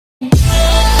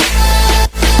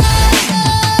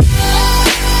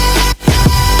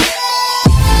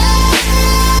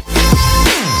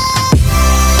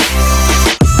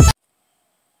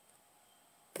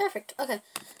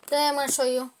Today I'm going to show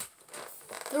you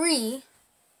 3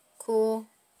 cool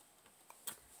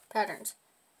patterns.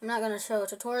 I'm not going to show a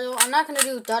tutorial. I'm not going to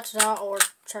do dot to dot or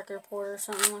checkerboard or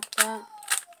something like that.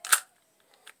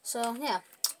 So yeah,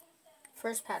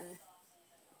 first pattern.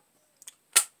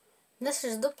 This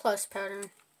is the plus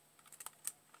pattern.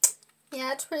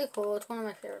 Yeah, it's pretty cool. It's one of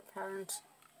my favorite patterns.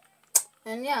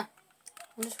 And yeah,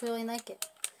 I just really like it.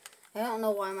 I don't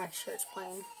know why my shirt's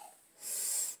plain.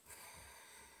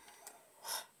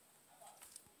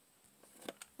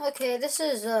 Okay, this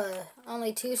is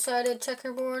only 2-sided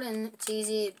checkerboard, and it's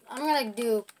easy. I'm gonna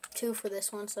do 2 for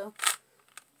this one, so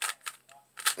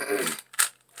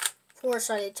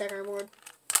 4-sided checkerboard.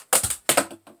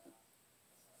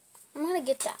 I'm gonna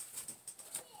get that.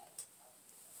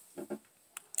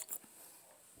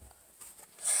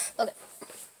 Okay.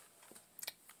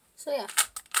 So yeah,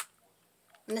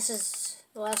 and this is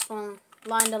the last one,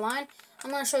 line to line. I'm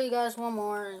gonna show you guys one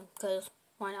more because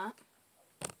why not?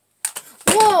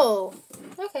 Whoa!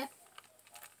 Okay.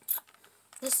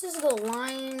 This is the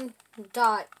line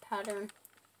dot pattern.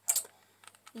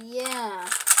 Yeah.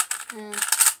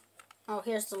 Oh,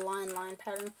 here's the line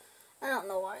pattern. I don't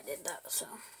know why I did that, so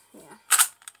yeah.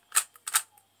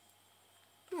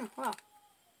 Wow.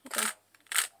 Okay.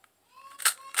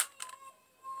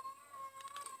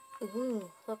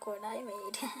 Ooh, look what I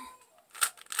made.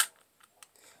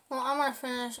 Well, I'm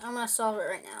gonna solve it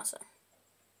right now, so.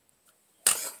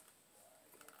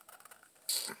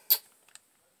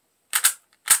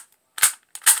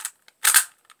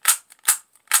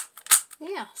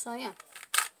 Yeah, so yeah.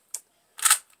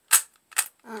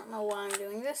 I don't know why I'm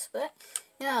doing this, but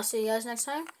yeah, I'll see you guys next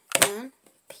time, and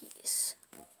peace.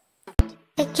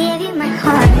 I gave you my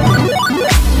heart.